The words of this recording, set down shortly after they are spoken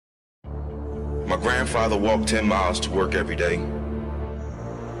My grandfather walked 10 miles to work every day.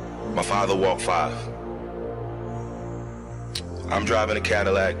 My father walked 5. I'm driving a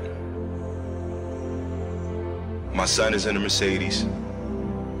Cadillac. My son is in a Mercedes.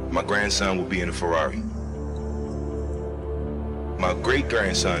 My grandson will be in a Ferrari. My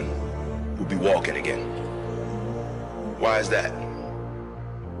great-grandson will be walking again. Why is that?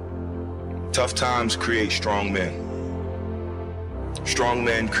 Tough times create strong men. Strong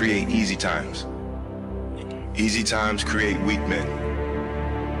men create easy times. Easy times create weak men.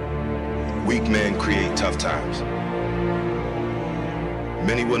 Weak men create tough times.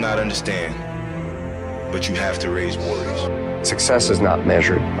 Many will not understand, but you have to raise warriors. Success is not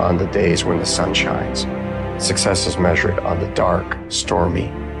measured on the days when the sun shines. Success is measured on the dark, stormy,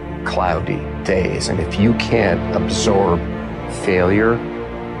 cloudy days. And if you can't absorb failure,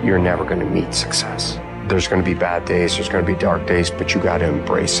 you're never going to meet success. There's going to be bad days, there's going to be dark days, but you got to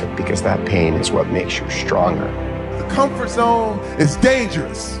embrace it because that pain is what makes you stronger. The comfort zone is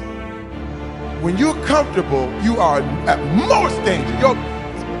dangerous. When you're comfortable, you are at most danger.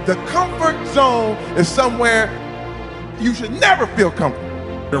 The comfort zone is somewhere you should never feel comfortable.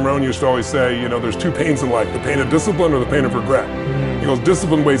 Ramon used to always say, you know, there's 2 pains in life, the pain of discipline or the pain of regret. He goes,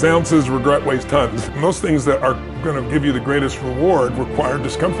 discipline weighs ounces, regret weighs tons. Most things that are going to give you the greatest reward require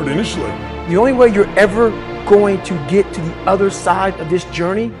discomfort initially. The only way you're ever going to get to the other side of this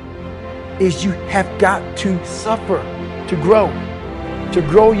journey is you have got to suffer to grow. To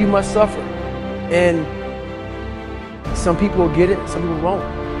grow, you must suffer. And some people will get it, some people won't.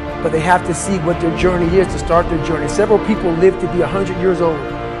 But they have to see what their journey is to start their journey. Several people live to be 100 years old.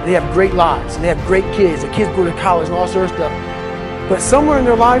 They have great lives, and they have great kids. Their kids go to college and all sorts of stuff. But somewhere in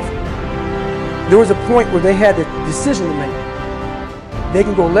their life, there was a point where they had a decision to make. They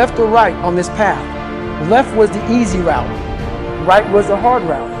can go left or right on this path. Left was the easy route. Right was the hard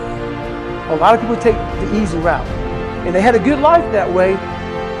route. A lot of people take the easy route. And they had a good life that way,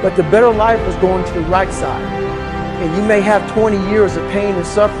 but the better life was going to the right side. And you may have 20 years of pain and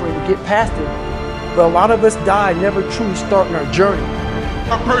suffering to get past it, but a lot of us die never truly starting our journey.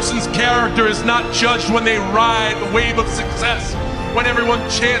 A person's character is not judged when they ride the wave of success, when everyone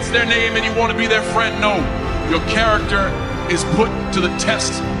chants their name and you want to be their friend. No, your character is put to the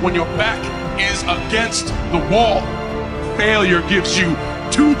test when your back is against the wall. Failure gives you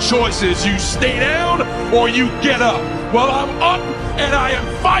 2 choices. You stay down or you get up. Well, I'm up and I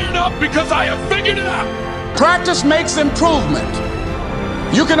am fired up because I have figured it out. Practice makes improvement.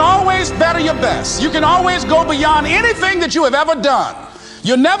 You can always better your best. You can always go beyond anything that you have ever done.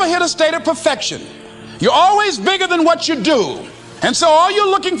 You'll never hit a state of perfection. You're always bigger than what you do. And so all you're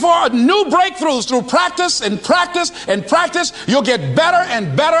looking for are new breakthroughs through practice and practice and practice. You'll get better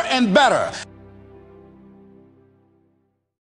and better and better.